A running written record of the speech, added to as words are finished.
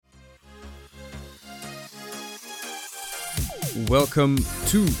Welcome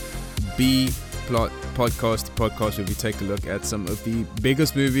to B Plot Podcast, the podcast where we take a look at some of the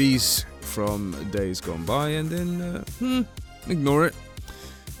biggest movies from days gone by and then ignore it.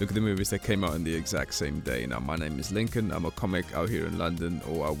 Look at the movies that came out on the exact same day. Now, my name is Lincoln. I'm a comic out here in London,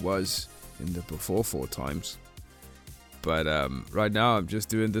 or I was in the before 4 times. But right now, I'm just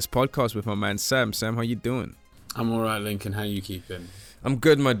doing this podcast with my man Sam. Sam, how you doing? I'm alright, Lincoln. How you keeping? I'm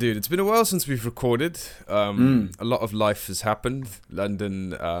good, my dude. It's been a while since we've recorded. A lot of life has happened.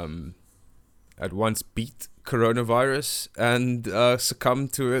 London at once beat coronavirus and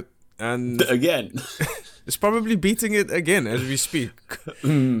succumbed to it. And again, it's probably beating it again as we speak.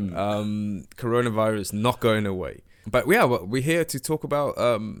 Coronavirus not going away. But yeah, we're here to talk about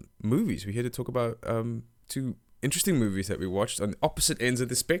movies. We're here to talk about 2 interesting movies that we watched on opposite ends of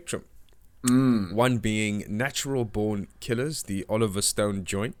the spectrum. One being Natural Born Killers, the Oliver Stone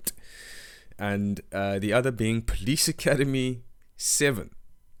joint, and the other being Police Academy 7,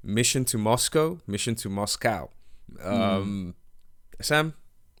 Mission to Moscow. Sam,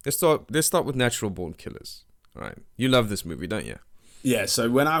 let's start with Natural Born Killers. All right, you love this movie, don't you? Yeah. So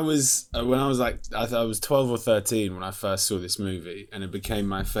when I was like, I was 12 or 13 when I first saw this movie, and it became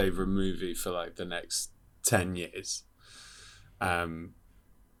my favorite movie for like the next 10 years.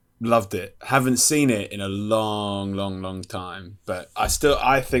 Loved it. Haven't seen it in a long time, but I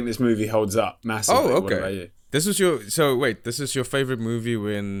think this movie holds up massively. Oh, okay. What about you? This is your favorite movie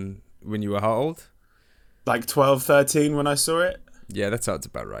when you were how old? Like 12, 13 when I saw it. Yeah, that sounds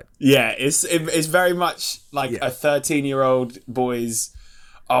about right. Yeah, it's very much like a 13-year-old boy's,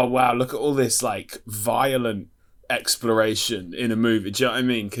 oh wow, look at all this like violent exploration in a movie. Do you know what I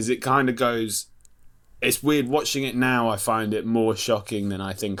mean? Because it kind of goes. It's weird watching it now. I find it more shocking than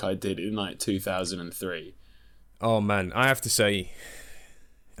I think I did in like 2003. Oh man, I have to say,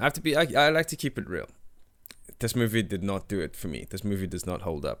 I like to keep it real. This movie did not do it for me. This movie does not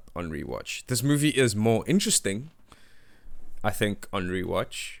hold up on rewatch. This movie is more interesting, I think, on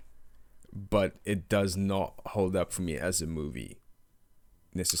rewatch, but it does not hold up for me as a movie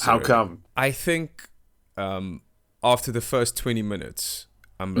necessarily. How come? I think after the first 20 minutes,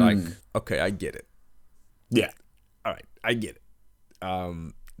 I'm like, okay, I get it. Yeah. All right, I get it.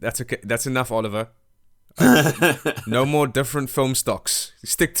 That's okay. That's enough, Oliver. No more different film stocks.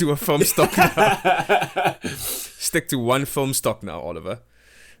 Stick to a film stock now. Stick to one film stock now, Oliver.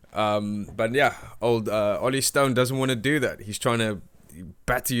 But yeah, old Ollie Stone doesn't want to do that. He's trying to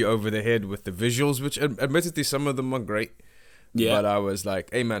batter you over the head with the visuals, which admittedly some of them are great. Yeah. But I was like,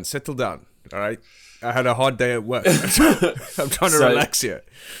 hey man, settle down. All right. I had a hard day at work. I'm trying to relax here.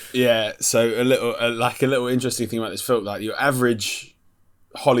 Yeah. So a little interesting thing about this film, like your average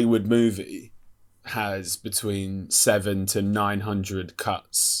Hollywood movie has between 700 to 900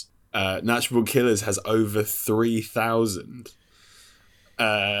 cuts. Natural Born Killers has over 3,000.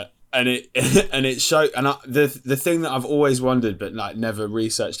 And it showed. And the thing that I've always wondered, but like never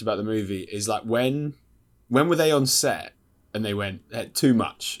researched about the movie, is like when were they on set? And they went, too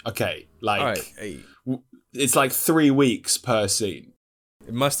much. Okay, like right, hey. It's like 3 weeks per scene.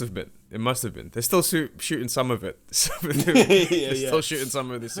 It must have been. They're still shooting some of it. They're still shooting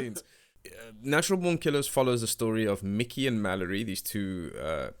some of the scenes. Natural Born Killers follows the story of Mickey and Mallory, these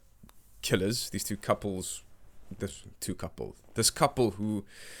 2 killers, these 2 couples. This couple who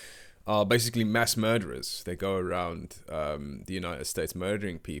are basically mass murderers. They go around the United States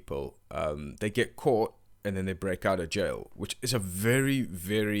murdering people. They get caught. And then they break out of jail, which is a very,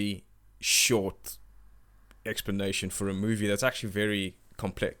 very short explanation for a movie that's actually very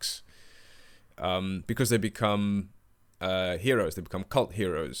complex. Because they become heroes, they become cult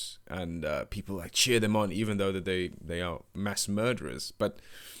heroes, and people like cheer them on, even though that they are mass murderers. But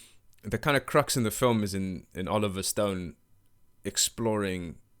the kind of crux in the film is in Oliver Stone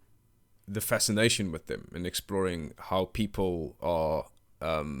exploring the fascination with them and exploring how people are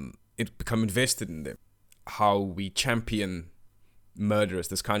become invested in them. How we champion murderers.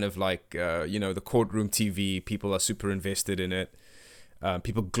 There's kind of like, the courtroom TV. People are super invested in it.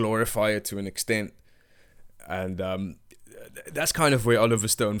 People glorify it to an extent. And that's kind of where Oliver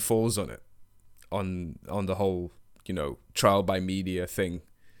Stone falls on it. On the whole, trial by media thing.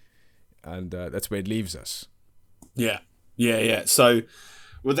 And that's where it leaves us. Yeah. So,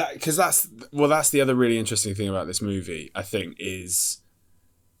 that's the other really interesting thing about this movie, I think, is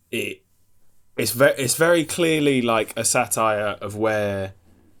It's very clearly like a satire of where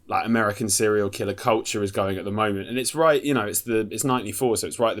like American serial killer culture is going at the moment, and it's right. It's 94, so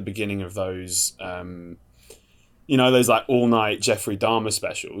it's right at the beginning of those those like all night Jeffrey Dahmer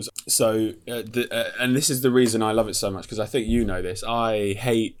specials. So and this is the reason I love it so much, because I think you know this. I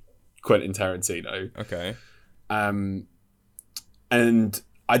hate Quentin Tarantino. Okay. And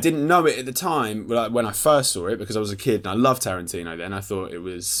I didn't know it at the time when I first saw it, because I was a kid and I loved Tarantino then. I thought it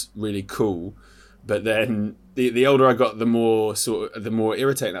was really cool. But then the older I got, the more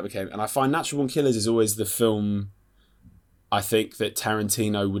irritating that became. And I find Natural Born Killers is always the film I think that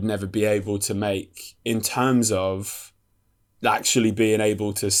Tarantino would never be able to make, in terms of actually being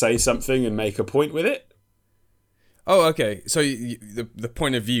able to say something and make a point with it. Oh, okay. So the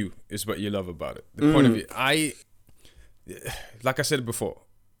point of view is what you love about it. The point of view. Like I said before,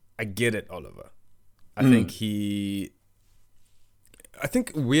 I get it, Oliver. I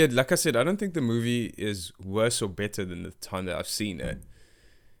think weird. Like I said, I don't think the movie is worse or better than the time that I've seen it.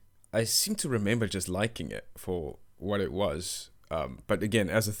 I seem to remember just liking it for what it was. But again,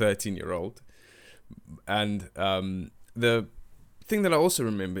 as a 13-year-old, and the thing that I also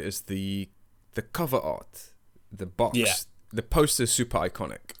remember is the cover art, the box, the poster is super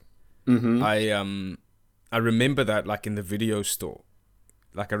iconic. I remember that, like, in the video store.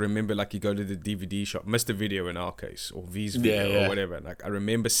 Like, I remember, like, you go to the DVD shop, Mr. Video in our case, or V's Video or whatever. Like, I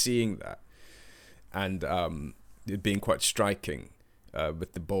remember seeing that, and it being quite striking,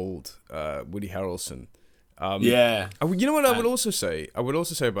 with the bold Woody Harrelson. You know what I would also say? I would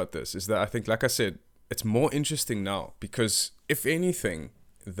also say about this is that I think, like I said, it's more interesting now because, if anything,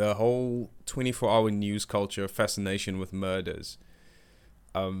 the whole 24-hour news culture, fascination with murders,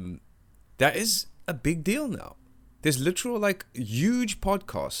 that is a big deal now. There's literal, like, huge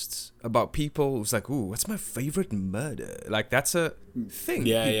podcasts about people who's like, ooh, what's my favorite murder? Like, that's a thing.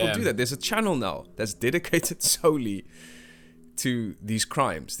 People do that. There's a channel now that's dedicated solely to these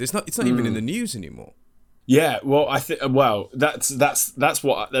crimes. It's not even in the news anymore. Yeah, well, I think that's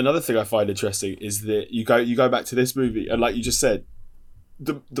what another thing I find interesting is that you go back to this movie, and like you just said,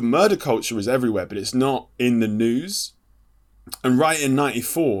 the murder culture is everywhere, but it's not in the news. And right in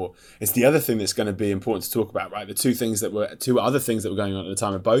 '94, it's the other thing that's going to be important to talk about, right? The two other things that were going on at the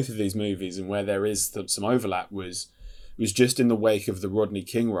time of both of these movies, and where there is some overlap, was just in the wake of the Rodney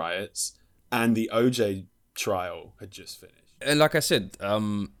King riots, and the OJ trial had just finished. And like I said,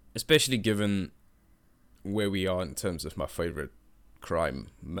 especially given where we are in terms of my favorite crime,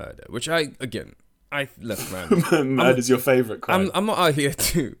 murder, which look, man, murder's your favorite crime. I'm not out here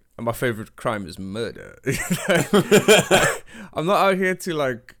to. My favorite crime is murder. I'm not out here to,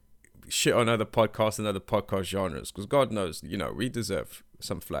 like, shit on other podcasts and other podcast genres, because God knows, we deserve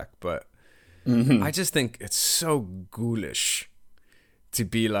some flack. But I just think it's so ghoulish to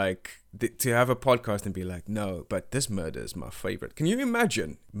be like, to have a podcast and be like, no, but this murder is my favorite. Can you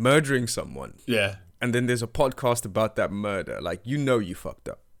imagine murdering someone? Yeah. And then there's a podcast about that murder. Like, you fucked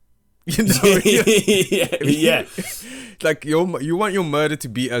up. Like, you want your murder to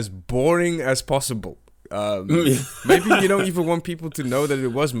be as boring as possible. Maybe you don't even want people to know that it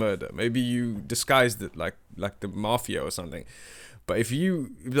was murder. Maybe you disguised it like the mafia or something. But if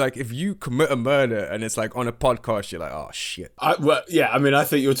you commit a murder and it's like on a podcast, you're like, oh shit. I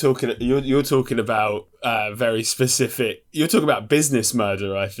think you're talking about very specific. You're talking about business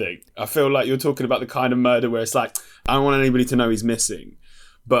murder. I think I feel like you're talking about the kind of murder where it's like, I don't want anybody to know he's missing,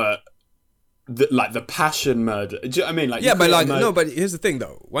 but the passion murder. Do you know what I mean? Like, no, but here's the thing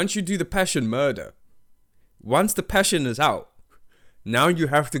though. Once you do the passion murder, once the passion is out, now you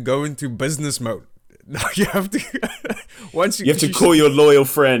have to go into business mode. Now you have to you have to call your loyal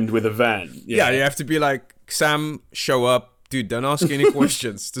friend with a van. Yeah, you have to be like, Sam, show up, dude. Don't ask any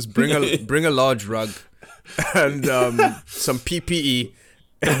questions. Just bring a large rug and some PPE.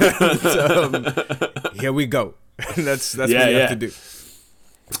 And, here we go. That's what you have to do.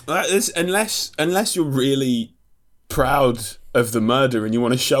 Unless you're really proud of the murder and you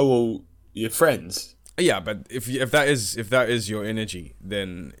want to show all your friends. Yeah, but if that is your energy,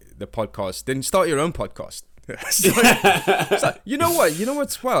 then the podcast, then start your own podcast. You know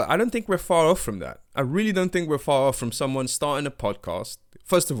what's well, I don't think we're far off from that. I really don't think we're far off from someone starting a podcast.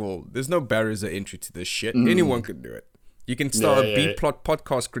 First of all, there's no barriers of entry to this shit. Anyone can do it. You can start a B-plot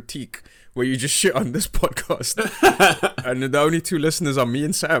podcast critique where you just shit on this podcast. And the only two listeners are me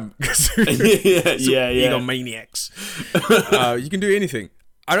and Sam. Egomaniacs. You can do anything.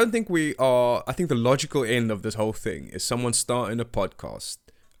 I don't think we are. I think the logical end of this whole thing is someone starting a podcast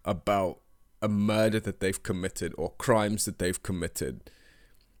about a murder that they've committed or crimes that they've committed.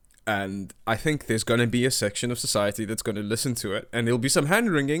 And I think there's going to be a section of society that's going to listen to it, and there'll be some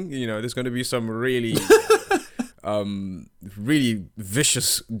hand wringing. There's going to be some really, really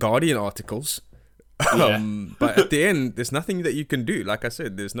vicious Guardian articles. But at the end, there's nothing that you can do. Like I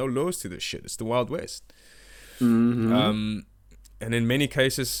said, there's no laws to this shit. It's the Wild West. And in many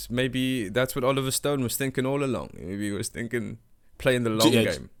cases, maybe that's what Oliver Stone was thinking all along. Maybe he was thinking playing the long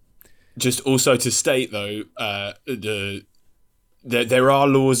game. Just also to state, though, there are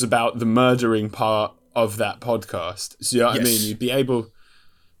laws about the murdering part of that podcast. So you know what I mean? You'd be able...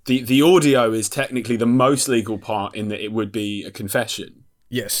 The audio is technically the most legal part in that it would be a confession.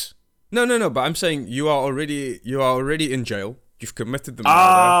 Yes. No. But I'm saying you are already in jail. You've committed the murder.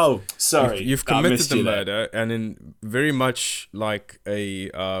 Oh, sorry. You've committed the murder, and in very much like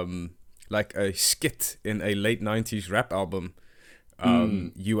a skit in a late 90s rap album,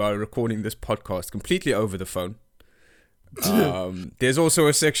 you are recording this podcast completely over the phone. There's also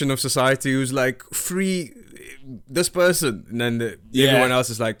a section of society who's like, free this person, and then everyone else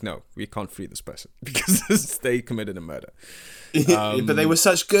is like, no, we can't free this person because they committed a murder. But they were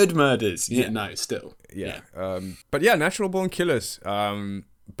such good murders. Still. But yeah, Natural Born Killers,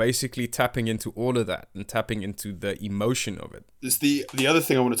 basically tapping into all of that and tapping into the emotion of it. It's the other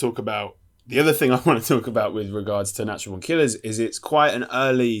thing I want to talk about. The other thing I want to talk about with regards to Natural Born Killers is it's quite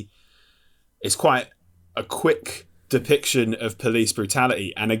a quick depiction of police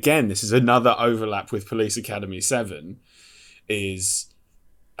brutality. And again, this is another overlap with Police Academy 7, is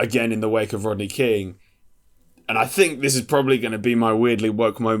again in the wake of Rodney King. And I think this is probably going to be my weirdly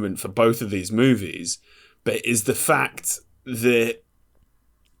woke moment for both of these movies, but is the fact that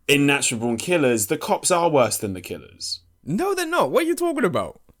in Natural Born Killers, the cops are worse than the killers. No, they're not. What are you talking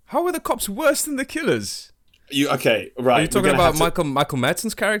about? How are the cops worse than the killers? Okay, right. Are you talking about Michael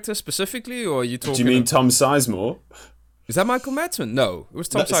Madsen's character specifically, or are you talking... Do you mean Tom Sizemore? Is that Michael Madsen? No, it was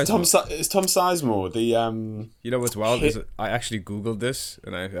Tom Sizemore. It's Tom Sizemore. You know what's wild is I actually Googled this,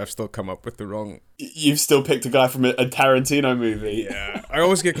 and I've still come up with the wrong... You've still picked a guy from a Tarantino movie. Yeah, I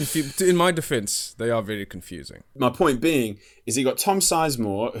always get confused. In my defense, they are very confusing. My point being is you got Tom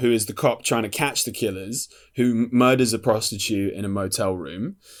Sizemore, who is the cop trying to catch the killers, who murders a prostitute in a motel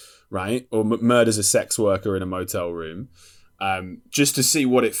room, right? Or murders a sex worker in a motel room, just to see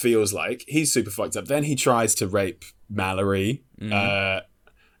what it feels like. He's super fucked up. Then he tries to rape Mallory.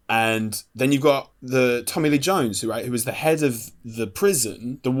 And then you've got the Tommy Lee Jones, who was the head of the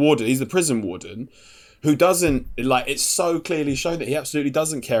prison, the warden. He's the prison warden, who doesn't, like, it's so clearly shown that he absolutely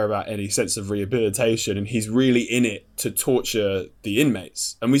doesn't care about any sense of rehabilitation, and he's really in it to torture the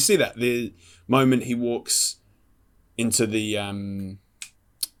inmates. And we see that the moment he walks into the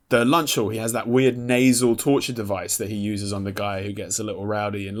lunch hall, he has that weird nasal torture device that he uses on the guy who gets a little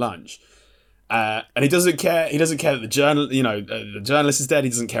rowdy in lunch. And he doesn't care. He doesn't care that the journalist is dead. He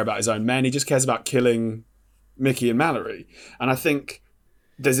doesn't care about his own men. He just cares about killing Mickey and Mallory. And I think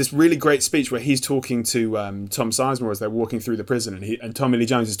there's this really great speech where he's talking to Tom Sizemore as they're walking through the prison, and Tommy Lee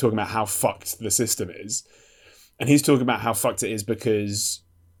Jones is talking about how fucked the system is, and he's talking about how fucked it is because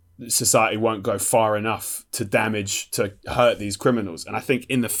society won't go far enough to hurt these criminals. And I think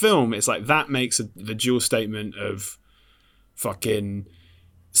in the film, it's like that makes the dual statement of fucking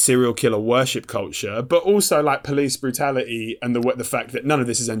serial killer worship culture, but also like police brutality and the fact that none of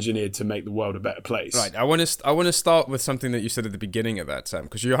this is engineered to make the world a better place. Right. I want to start with something that you said at the beginning of that, Sam,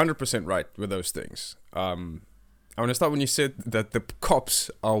 because you're 100% right with those things. I want to start when you said that the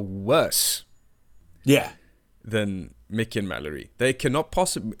cops are worse. Yeah. Than Mickey and Mallory. They cannot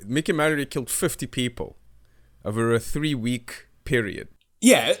possibly... Mickey and Mallory killed 50 people over a 3-week period.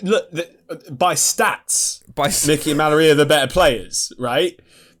 Yeah, look, by stats, Mickey and Mallory are the better players, right?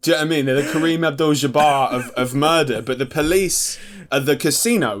 Do you know what I mean? They're the Kareem Abdul-Jabbar of murder, but the police are the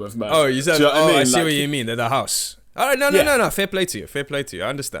casino of murder. Oh, you said, I see what you mean. They're the house. All right, no. Fair play to you. I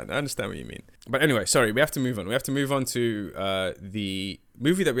understand what you mean. But anyway, sorry, we have to move on. We have to move on to the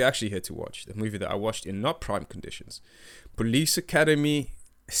movie that we're actually here to watch. The movie that I watched in not prime conditions. Police Academy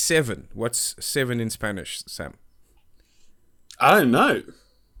 7. What's 7 in Spanish, Sam? I don't know.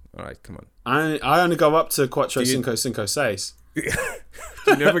 All right, come on. I only go up to Cuatro Cinco Cinco Seis.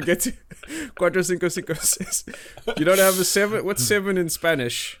 You never get to Cuatro Cinco Cinco Seis. You don't have a 7? What's 7 in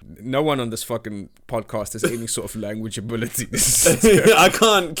Spanish? No one on this fucking podcast has any sort of language ability. I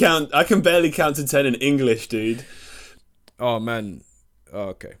can't count. I can barely count to 10 in English, dude. Oh, man. Oh,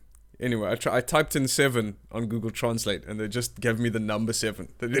 okay. Anyway, I typed in 7 on Google Translate, and they just gave me the number 7.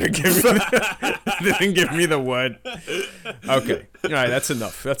 They didn't give me the word. Okay, all right, that's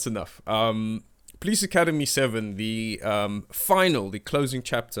enough. Police Academy 7, the closing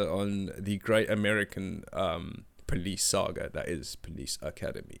chapter on the great American police saga that is Police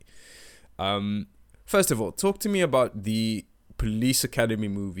Academy. First of all, talk to me about the Police Academy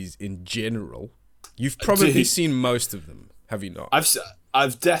movies in general. You've probably seen most of them, have you not?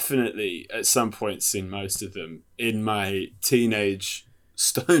 I've definitely at some point seen most of them in my teenage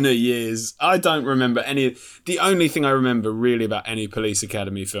stoner years. I don't remember any. The only thing I remember really about any Police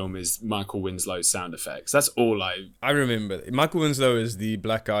Academy film is Michael Winslow's sound effects. That's all I remember. Michael Winslow is the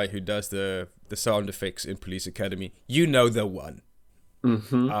black guy who does the sound effects in Police Academy. You know the one.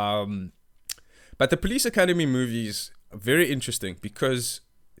 But the Police Academy movies are very interesting because,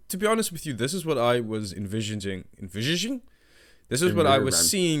 to be honest with you, this is what I was envisioning. This is what I was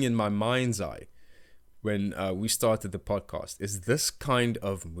seeing in my mind's eye when we started the podcast. Is this kind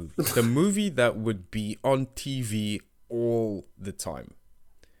of movie, the movie that would be on TV all the time?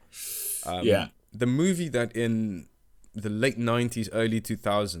 The movie that in the late 90s, early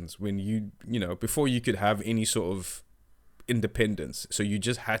 2000s, when you know, before you could have any sort of independence, so you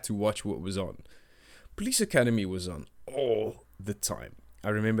just had to watch what was on. Police Academy was on all the time. I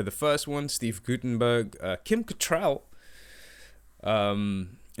remember the first one, Steve Guttenberg, Kim Cattrall,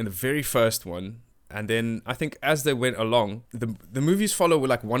 in the very first one. And then I think as they went along, the movies follow with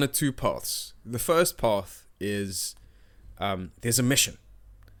like one or two paths. The first path is there's a mission.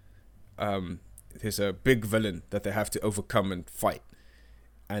 There's a big villain that they have to overcome and fight.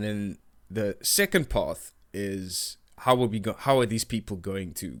 And then the second path is how are these people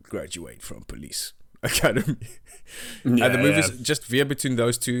going to graduate from Police Academy? And the movies just veer between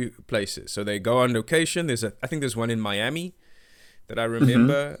those two places. So they go on location. I think there's one in Miami that I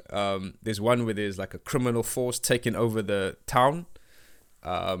remember. There's one where there's like a criminal force taking over the town.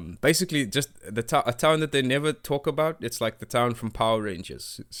 Basically just a town that they never talk about. It's like the town from Power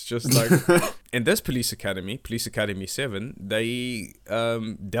Rangers. It's just like in this Police Academy 7, they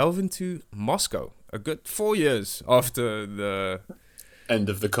delve into Moscow a good 4 years after the end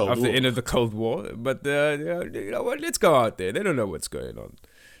of the Cold War. But you know what, let's go out there. They don't know what's going on.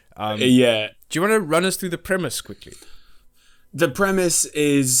 Do you want to run us through the premise quickly? The premise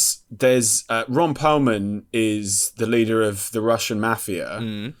is there's Ron Perlman is the leader of the Russian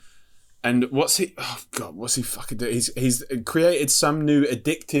mafia. And what's he fucking doing? He's created some new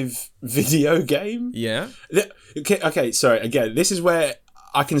addictive video game. Yeah. Okay, sorry. Again, this is where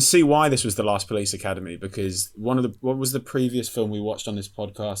I can see why this was the last Police Academy, because what was the previous film we watched on this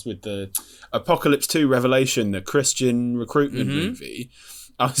podcast with the Apocalypse 2 Revelation, the Christian recruitment movie.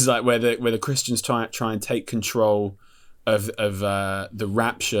 I was like, where the Christians try and take control of the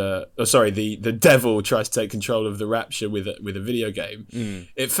Rapture. Oh, sorry, the devil tries to take control of the Rapture with a video game.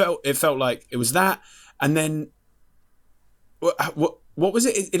 It felt like it was that, and then what was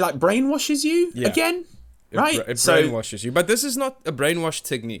it? It like brainwashes you again. Right, it brainwashes you. But this is not a brainwash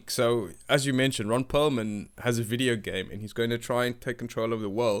technique. So, as you mentioned, Ron Perlman has a video game and he's going to try and take control of the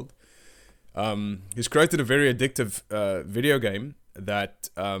world. He's created a very addictive video game that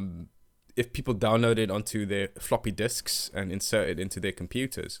if people download it onto their floppy disks and insert it into their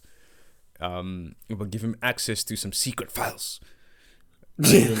computers, it will give him access to some secret files.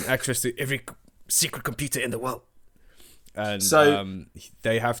 Give him access to every secret computer in the world. And so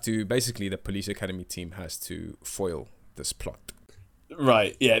they have to, basically the Police Academy team has to foil this plot.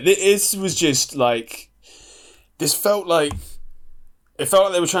 Right, yeah. This was just like, it felt like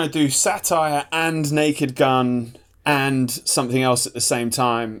they were trying to do satire and Naked Gun and something else at the same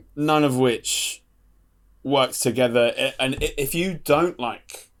time, none of which worked together. And if you don't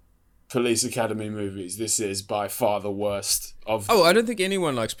like Police Academy movies, this is by far the worst of them. Oh, I don't think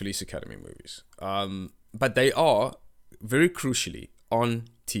anyone likes Police Academy movies. But they are, very crucially, on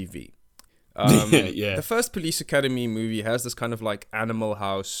TV. The first Police Academy movie has this kind of like Animal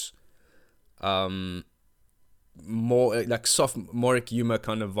House, more like sophomoric humor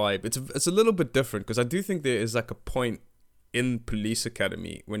kind of vibe. It's a little bit different because I do think there is like a point in Police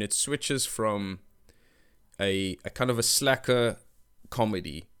Academy when it switches from a kind of a slacker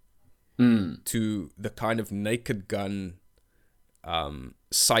comedy to the kind of Naked Gun,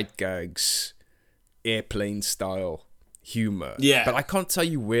 sight gags, airplane style humor. Yeah. But I can't tell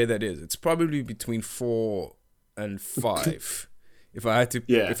you where that is. It's probably between 4 and 5. If I had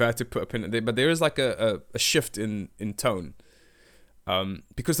to put a pin in there, but there is like a shift in tone,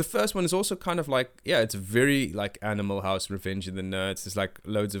 because the first one is also kind of like, it's very like Animal House, Revenge of the Nerds. There's like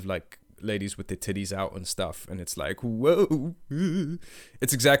loads of like ladies with their titties out and stuff, and it's like, whoa,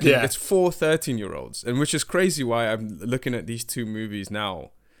 it's exactly it's for 13-year-olds, and which is crazy why I'm looking at these two movies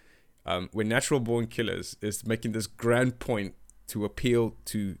now, when Natural Born Killers is making this grand point to appeal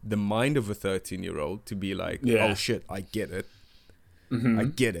to the mind of a 13-year-old to be like, oh shit, I get it. I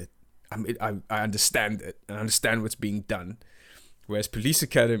get it. I understand it. I understand what's being done. Whereas Police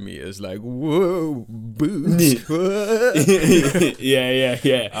Academy is like, whoa, boobs.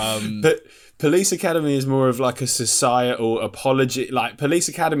 But Police Academy is more of like a societal apology. Like Police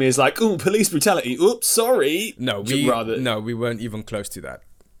Academy is like, oh, police brutality. Oops, sorry. No, we weren't even close to that.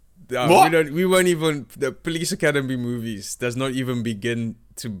 We weren't even. The Police Academy movies does not even begin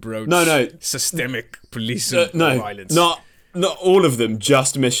to broach systemic police violence. Not all of them,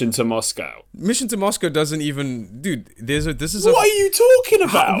 just Mission to Moscow. Mission to Moscow doesn't even, dude. What are you talking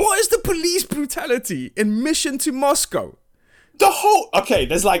about? What is the police brutality in Mission to Moscow?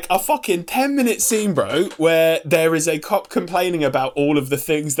 There's like a fucking 10-minute scene, bro, where there is a cop complaining about all of the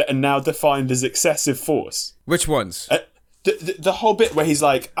things that are now defined as excessive force. Which ones? The whole bit where he's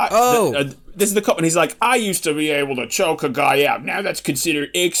like, this is the cop, and he's like, I used to be able to choke a guy out. Now that's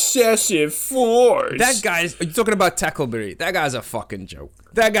considered excessive force. Are you talking about Tackleberry? That guy's a fucking joke.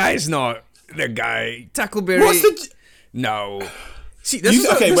 That guy's not the guy. Tackleberry. No. See, wait.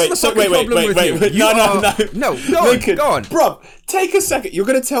 No, Lincoln, go on. Bruv, take a second. You're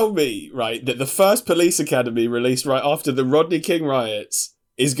going to tell me, right, that the first Police Academy released right after the Rodney King riots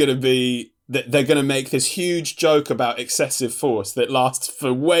is going to be that they're going to make this huge joke about excessive force that lasts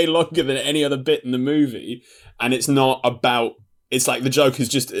for way longer than any other bit in the movie, and it's not about. It's like the joke is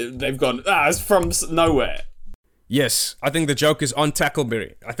just they've gone. It's from nowhere. Yes, I think the joke is on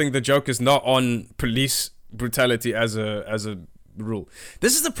Tackleberry. I think the joke is not on police brutality as a rule.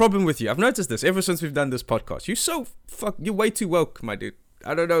 This is the problem with you. I've noticed this ever since we've done this podcast. You're way too woke, my dude.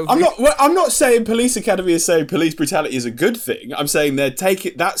 I don't know. I'm not saying Police Academy is saying police brutality is a good thing. I'm saying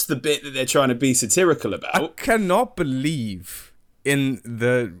that's the bit that they're trying to be satirical about. I cannot believe in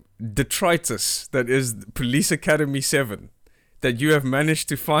the detritus that is Police Academy 7 that you have managed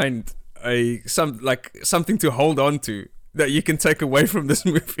to find something to hold on to that you can take away from this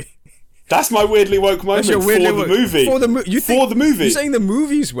movie. That's my weirdly woke moment for the movie. For the movie. You're saying the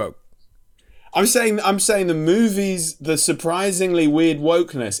movie's woke? I'm saying the movie's, the surprisingly weird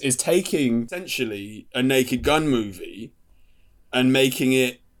wokeness is taking essentially a Naked Gun movie and making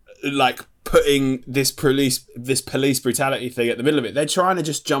it like putting this police brutality thing at the middle of it. They're trying to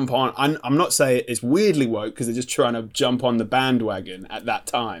just jump on. I'm not saying it's weirdly woke because they're just trying to jump on the bandwagon at that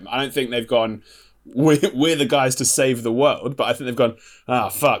time. I don't think they've gone, we're the guys to save the world, but I think they've gone,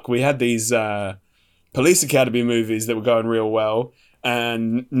 fuck, we had these Police Academy movies that were going real well,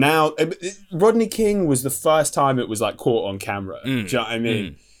 and now Rodney King was the first time it was like caught on camera. Do you know what I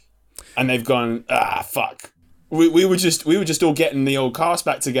mean? And they've gone, fuck. We were just all getting the old cast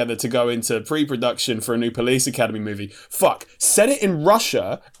back together to go into pre-production for a new Police Academy movie. Fuck, set it in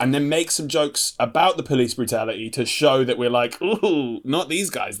Russia and then make some jokes about the police brutality to show that we're like, ooh, not these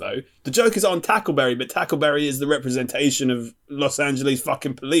guys though. The joke is on Tackleberry, but Tackleberry is the representation of Los Angeles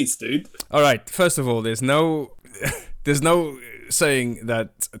fucking police, dude. All right, first of all, there's no saying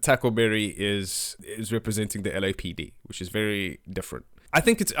that Tackleberry is representing the LAPD, which is very different. I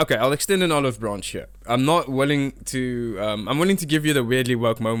think it's okay. I'll extend an olive branch here. I'm willing to give you the weirdly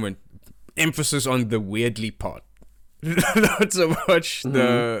woke moment. Emphasis on the weirdly part, not so much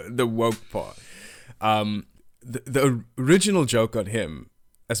the woke part. The original joke on him,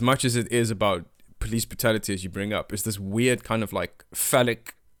 as much as it is about police brutality, as you bring up, is this weird kind of like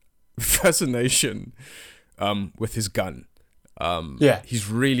phallic fascination with his gun. He's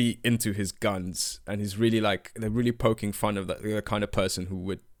really into his guns, and he's really like, they're really poking fun of the kind of person who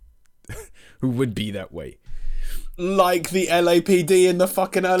would be that way. Like the LAPD in the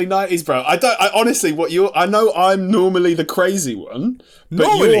fucking early 90s, bro. I honestly, I know I'm normally the crazy one, but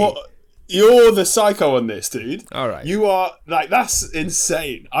you're the psycho on this, dude. All right. You are, like, that's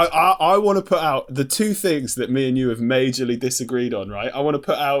insane. I want to put out the two things that me and you have majorly disagreed on, right? I want to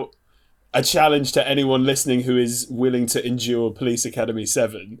put out a challenge to anyone listening who is willing to endure Police Academy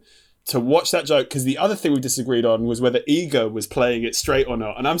 7 to watch that joke, because the other thing we disagreed on was whether Ego was playing it straight or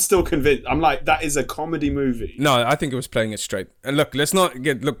not, and I'm still convinced. I'm like, that is a comedy movie. No, I think it was playing it straight. And look,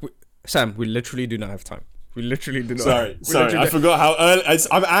 Sam, we literally do not have time. We literally do not. Sorry, I forgot how early.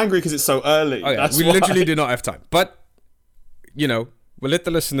 I'm angry because it's so early. Oh, yeah. Literally do not have time. But we'll let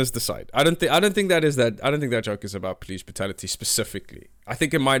the listeners decide. I don't think that joke is about police brutality specifically. I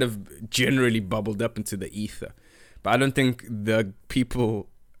think it might have generally bubbled up into the ether, but I don't think the people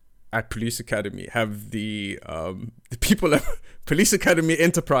at Police Academy have the people at Police Academy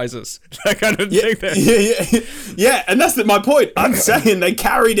Enterprises. Like, I don't think that. Yeah, and that's my point. I'm saying they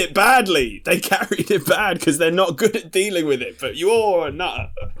carried it badly. They carried it bad because they're not good at dealing with it. But you're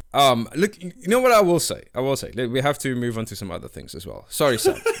not. Look, you know what I will say? We have to move on to some other things as well. Sorry,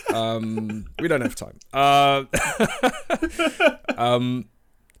 Sam. We don't have time.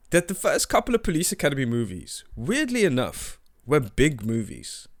 That the first couple of Police Academy movies, weirdly enough, were big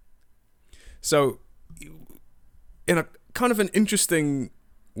movies. So, in a kind of an interesting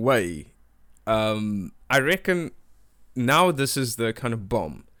way, I reckon now this is the kind of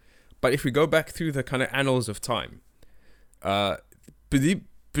bomb. But if we go back through the kind of annals of time,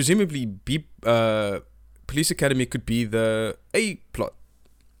 presumably Police Academy could be the A plot.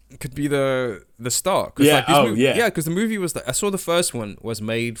 could be the star. Yeah. Yeah, because the movie was. I saw the first one was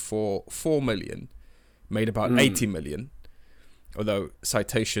made for 4 million, made about 80 million, although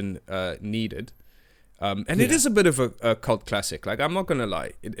citation needed. And it is a bit of a cult classic. Like, I'm not gonna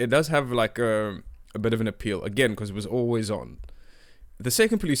lie, it does have like a bit of an appeal again because it was always on. The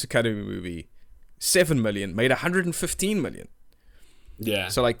second Police Academy movie, 7 million, made 115 million. Yeah.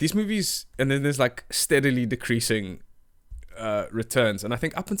 So like these movies, and then there's like steadily decreasing returns, and I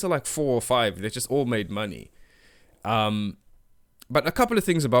think up until like 4 or 5, they just all made money. But a couple of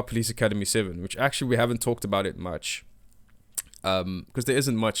things about Police Academy 7, which actually we haven't talked about it much, because there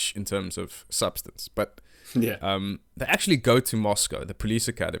isn't much in terms of substance. But they actually go to Moscow, the Police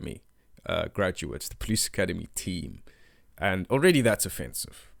Academy graduates, the Police Academy team, and already that's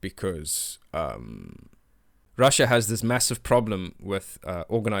offensive because Russia has this massive problem with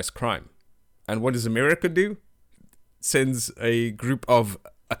organized crime, and what does America do? Sends a group of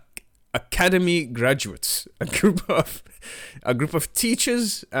academy graduates, a group of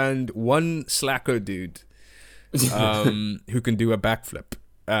teachers, and one slacker dude who can do a backflip,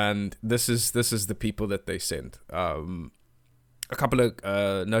 and this is the people that they send. A couple of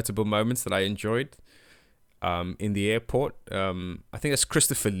notable moments that I enjoyed in the airport. I think it's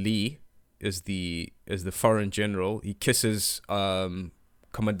Christopher Lee is the foreign general. He kisses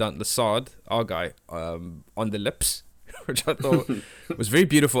Commandant Lassard, our guy, on the lips, which I thought was very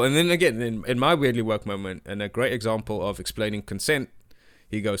beautiful. And then again, in my weirdly woke moment, and a great example of explaining consent,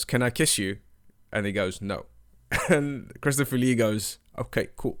 he goes, "Can I kiss you?" And he goes, "No." And Christopher Lee goes, "Okay,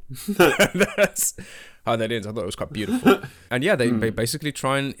 cool." That's how that ends. I thought it was quite beautiful. And yeah, they basically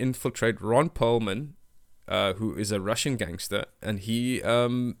try and infiltrate Ron Perlman, who is a Russian gangster, and he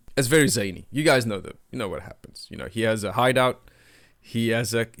is very zany. You guys know what happens. He has a hideout. He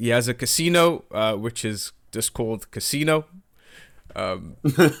has a casino, which is just called Casino.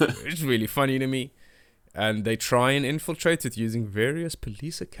 It's really funny to me. And they try and infiltrate it using various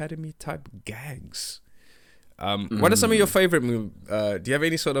Police Academy type gags. What are some of your favorite movies? Do you have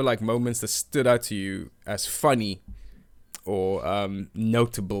any sort of like moments that stood out to you as funny or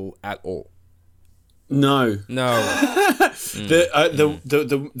notable at all? No. The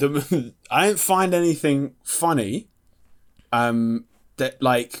I don't find anything funny. That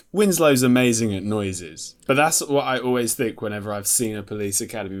like Winslow's amazing at noises, but that's what I always think whenever I've seen a Police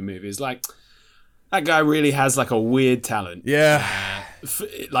Academy movie. Is like that guy really has like a weird talent. Yeah.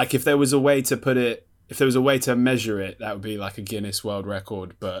 Like if there was a way to put it, if there was a way to measure it, that would be like a Guinness World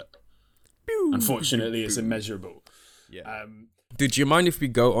Record. But unfortunately, it's immeasurable. Yeah. Do you mind if we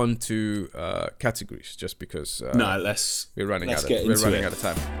go on to categories? Just because no, we're running out of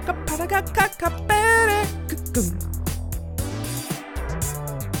time.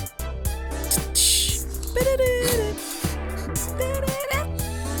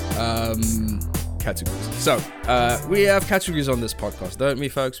 Categories. So we have categories on this podcast, don't we,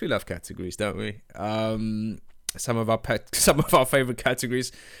 folks? We love categories, don't we? Some of our favorite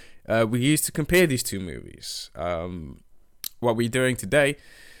categories we use to compare these two movies. What we're doing today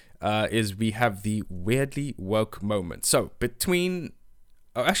is we have the weirdly woke moment. So I think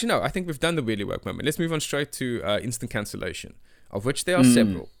we've done the weirdly woke moment. Let's move on straight to instant cancellation, of which there are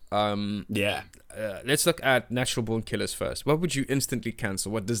several. Let's look at Natural Born Killers first. What would you instantly cancel?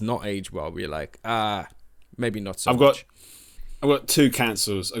 What does not age well? We're like, maybe not so much. I've got two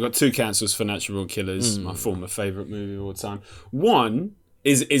cancels. I got two cancels for Natural Born Killers, my former favorite movie of all time. One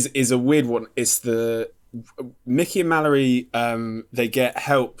is a weird one. It's the Mickey and Mallory. They get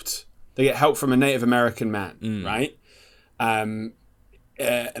help from a Native American man, right? And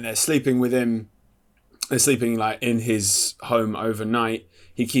they're sleeping with him. They're sleeping like in his home overnight.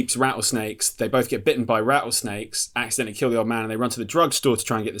 He keeps rattlesnakes. They both get bitten by rattlesnakes, accidentally kill the old man, and they run to the drugstore to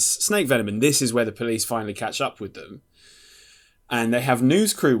try and get the snake venom. And this is where the police finally catch up with them. And they have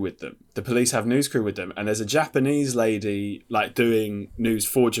news crew with them. The police have news crew with them. And there's a Japanese lady like doing news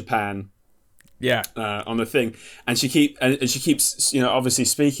for Japan. Yeah. On the thing. And she keeps, obviously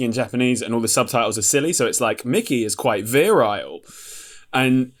speaking in Japanese, and all the subtitles are silly. So it's like, Mickey is quite virile.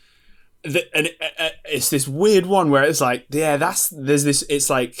 And it's this weird one where it's like, it's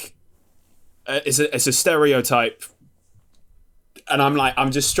like, it's a stereotype, and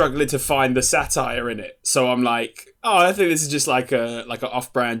I'm just struggling to find the satire in it. So I'm like, I think this is just like an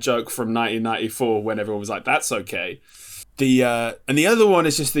off-brand joke from 1994 when everyone was like, that's okay. And the other one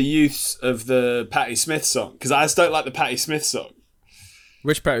is just the use of the Patti Smith song, because I just don't like the Patti Smith song.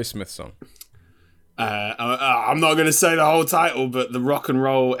 Which Patti Smith song? I'm not going to say the whole title, but the rock and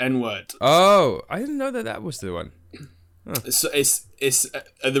roll N-word. Oh, I didn't know that was the one. So it's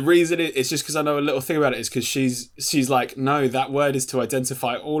the reason it's just because I know a little thing about it is because she's like, no, that word is to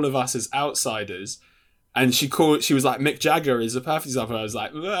identify all of us as outsiders, and she was like, Mick Jagger is a perfect example. I was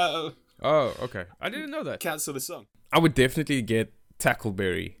like, whoa. Oh, okay. I didn't know that. Cancel the song. I would definitely get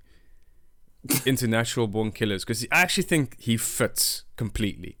Tackleberry into Natural Born Killers because I actually think he fits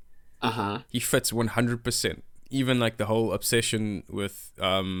completely. He fits 100%. Even like the whole obsession with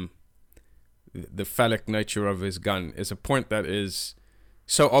the phallic nature of his gun is a point that is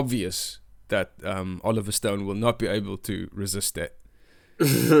so obvious that Oliver Stone will not be able to resist it.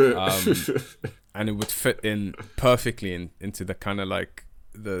 And it would fit in perfectly into the kind of like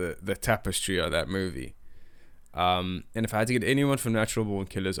the tapestry of that movie. And if I had to get anyone from Natural Born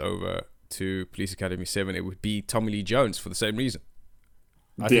Killers over to Police Academy 7, it would be Tommy Lee Jones for the same reason.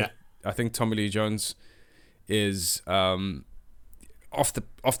 I think Tommy Lee Jones is off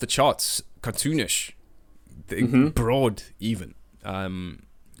the charts, cartoonish, broad even.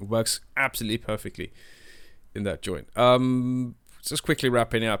 Works absolutely perfectly in that joint. Just quickly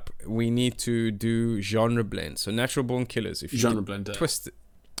wrapping up, we need to do genre blend. So Natural Born Killers, if you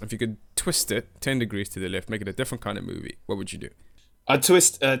could twist it 10 degrees to the left, make it a different kind of movie, what would you do? I'd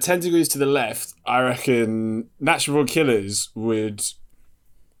twist 10 degrees to the left. I reckon Natural Born Killers would...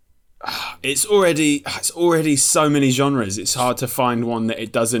 It's already so many genres. It's hard to find one that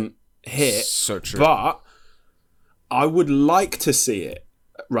it doesn't hit. So true. But I would like to see it,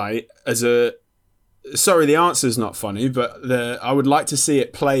 right, as a... Sorry, the answer's not funny, but I would like to see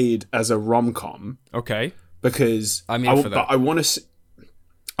it played as a rom-com. Okay. Because I'm in for that. But I want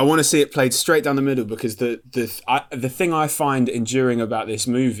to see it played straight down the middle because the thing I find enduring about this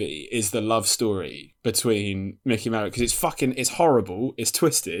movie is the love story between Mickey and Mallory, because it's horrible, it's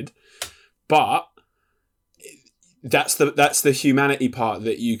twisted, but that's the humanity part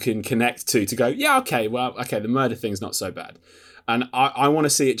that you can connect to go, yeah, okay, the murder thing's not so bad. And I want to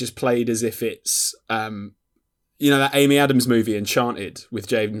see it just played as if it's, that Amy Adams movie, Enchanted, with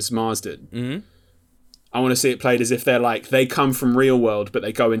James Marsden. Mm-hmm. I want to see it played as if they're like, they come from real world, but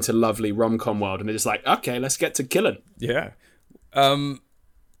they go into lovely rom-com world, and they're just like, okay, let's get to killing. Yeah.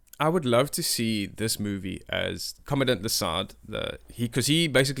 I would love to see this movie as Commandant Lassard, because he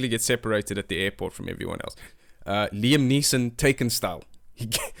basically gets separated at the airport from everyone else. Liam Neeson Taken style.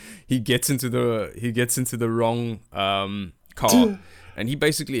 He gets into the wrong car, and he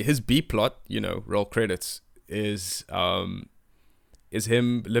basically, his B plot, roll credits, is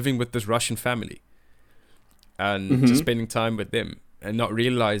him living with this Russian family and just spending time with them and not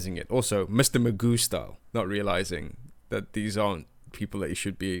realizing it. Also, Mr. Magoo style, not realizing that these aren't people that he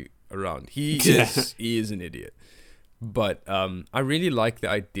should be around. He is an idiot. But I really like the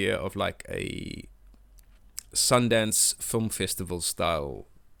idea of like a Sundance Film Festival style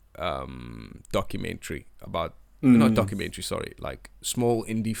documentary about not documentary, sorry, like small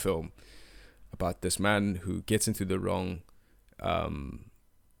indie film about this man who gets into the wrong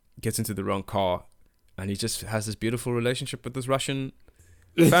car, and he just has this beautiful relationship with this Russian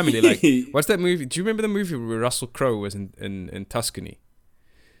family. Like, what's that movie? Do you remember the movie where Russell Crowe was in Tuscany?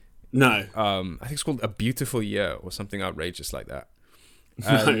 No. I think it's called A Beautiful Year or something outrageous like that.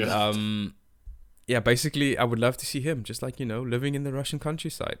 And, yeah, basically, I would love to see him just like, living in the Russian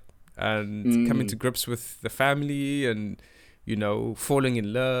countryside and coming to grips with the family and, falling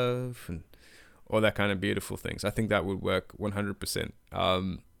in love and all that kind of beautiful things. I think that would work 100%.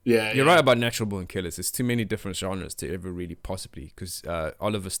 You're right about Natural Born Killers. There's too many different genres to ever really possibly, because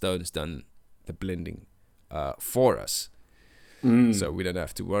Oliver Stone's done the blending for us. So we don't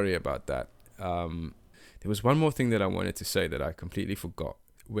have to worry about that. There was one more thing that I wanted to say that I completely forgot,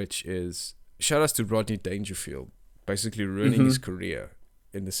 which is shout outs to Rodney Dangerfield, basically ruining his career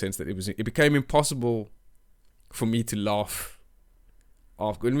in the sense that it became impossible for me to laugh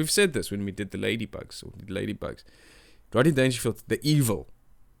off. And we've said this when we did the Ladybugs. Rodney Dangerfield, the evil,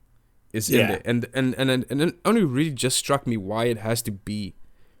 is in there, and it only really just struck me why it has to be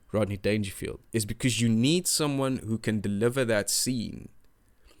Rodney Dangerfield is because you need someone who can deliver that scene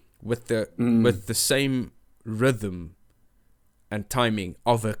with the same rhythm and timing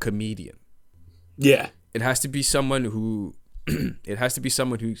of a comedian. Yeah, it has to be someone who's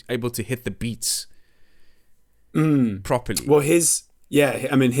able to hit the beats properly. Well, his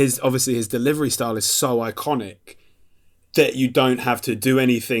delivery style is so iconic that you don't have to do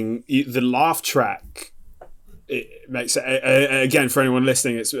anything. The laugh track, it makes again, for anyone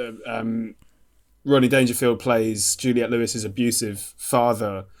listening, it's Rodney Dangerfield plays Juliette Lewis's abusive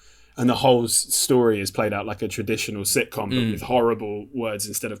father, and the whole story is played out like a traditional sitcom, but with horrible words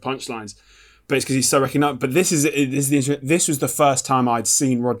instead of punchlines. But it's because he's so recognized. But this was the first time I'd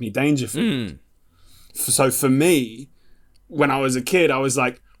seen Rodney Dangerfield. So for me, when I was a kid, I was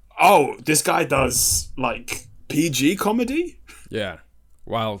like, oh, this guy does like PG comedy. Yeah,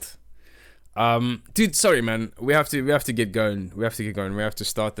 wild. Dude, sorry, man. We have to get going. We have to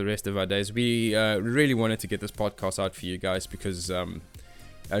start the rest of our days. We really wanted to get this podcast out for you guys because,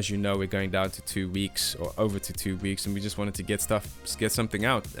 as you know, we're going down to 2 weeks or over to 2 weeks, and we just wanted to get something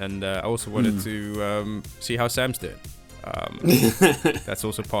out. And I also wanted to see how Sam's doing. That's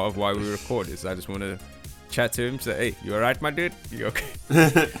also part of why we record. Is I just want to chat to him, say, hey, you alright, my dude? You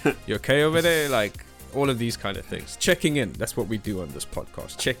okay? You okay over there? Like all of these kind of things. Checking in. That's what we do on this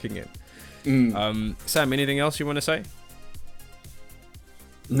podcast. Checking in. Sam, anything else you want to say?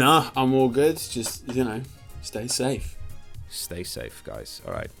 Nah, I'm all good. Just, stay safe. Stay safe, guys.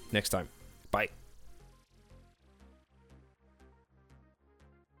 All right. Next time. Bye.